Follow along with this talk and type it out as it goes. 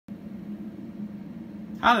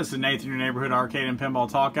Hi, this is Nathan, your neighborhood arcade and pinball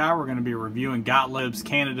talk guy. We're going to be reviewing Gottlieb's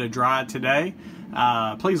Canada Dry today.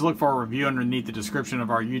 Please look for a review underneath the description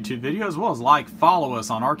of our YouTube video, as well as follow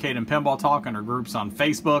us on Arcade and Pinball Talk under groups on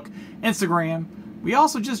Facebook, Instagram. We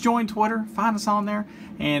also just joined Twitter. Find us on there.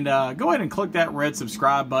 And go ahead and click that red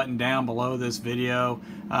subscribe button down below this video.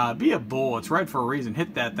 Be a bull. It's red for a reason.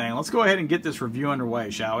 Hit that thing. Let's go ahead and get this review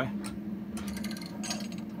underway, shall we?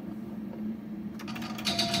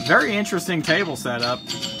 Very interesting table setup,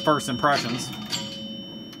 first impressions.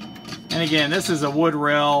 And again, this is a wood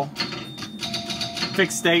rail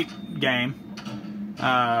fixed state game.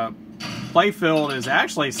 Playfield is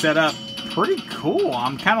actually set up pretty cool.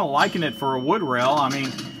 I'm kind of liking it for a wood rail. I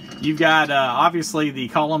mean, you've got obviously the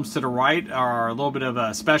columns to the right are a little bit of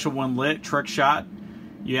a special one lit trick shot.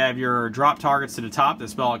 You have your drop targets to the top that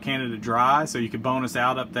spell out Canada Dry, so you can bonus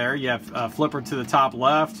out up there. You have a flipper to the top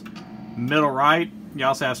left, middle right. You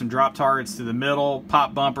also have some drop targets to the middle,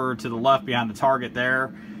 pop bumper to the left behind the target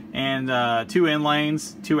there, and 2 in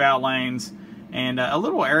lanes, 2 out lanes, and a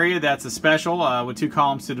little area that's a special with 2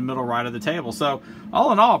 columns to the middle right of the table. So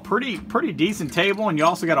all in all, pretty decent table, and you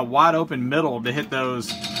also got a wide open middle to hit those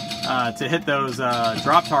drop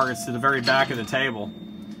targets to the very back of the table.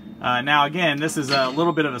 Now again, this is a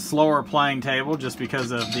little bit of a slower playing table just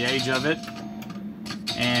because of the age of it.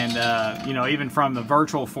 And, you know, even from the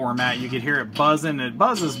virtual format, you could hear it buzzing. It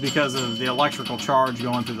buzzes because of the electrical charge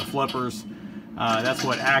going through the flippers. That's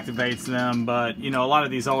what activates them. But, you know, a lot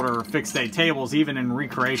of these older fixed-state tables, even in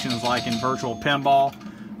recreations like in virtual pinball,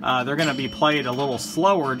 they're going to be played a little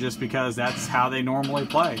slower just because that's how they normally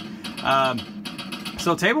play.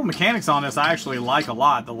 So table mechanics on this I actually like a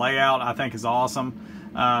lot. The layout I think is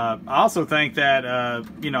awesome. I also think that,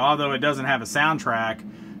 you know, although it doesn't have a soundtrack,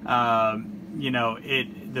 you know,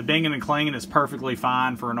 the binging and clanging is perfectly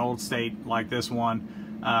fine for an old state like this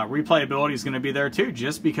one. Replayability is going to be there too,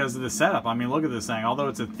 just because of the setup. I mean, look at this thing. Although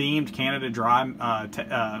it's a themed Canada Dry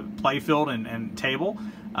playfield and table,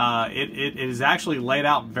 it is actually laid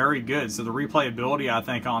out very good. So the replayability, I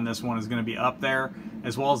think, on this one is going to be up there,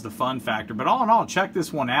 as well as the fun factor. But all in all, check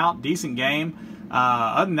this one out. Decent game.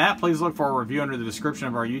 Other than that, please look for a review under the description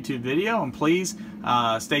of our YouTube video, and please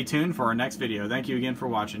stay tuned for our next video. Thank you again for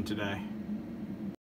watching today.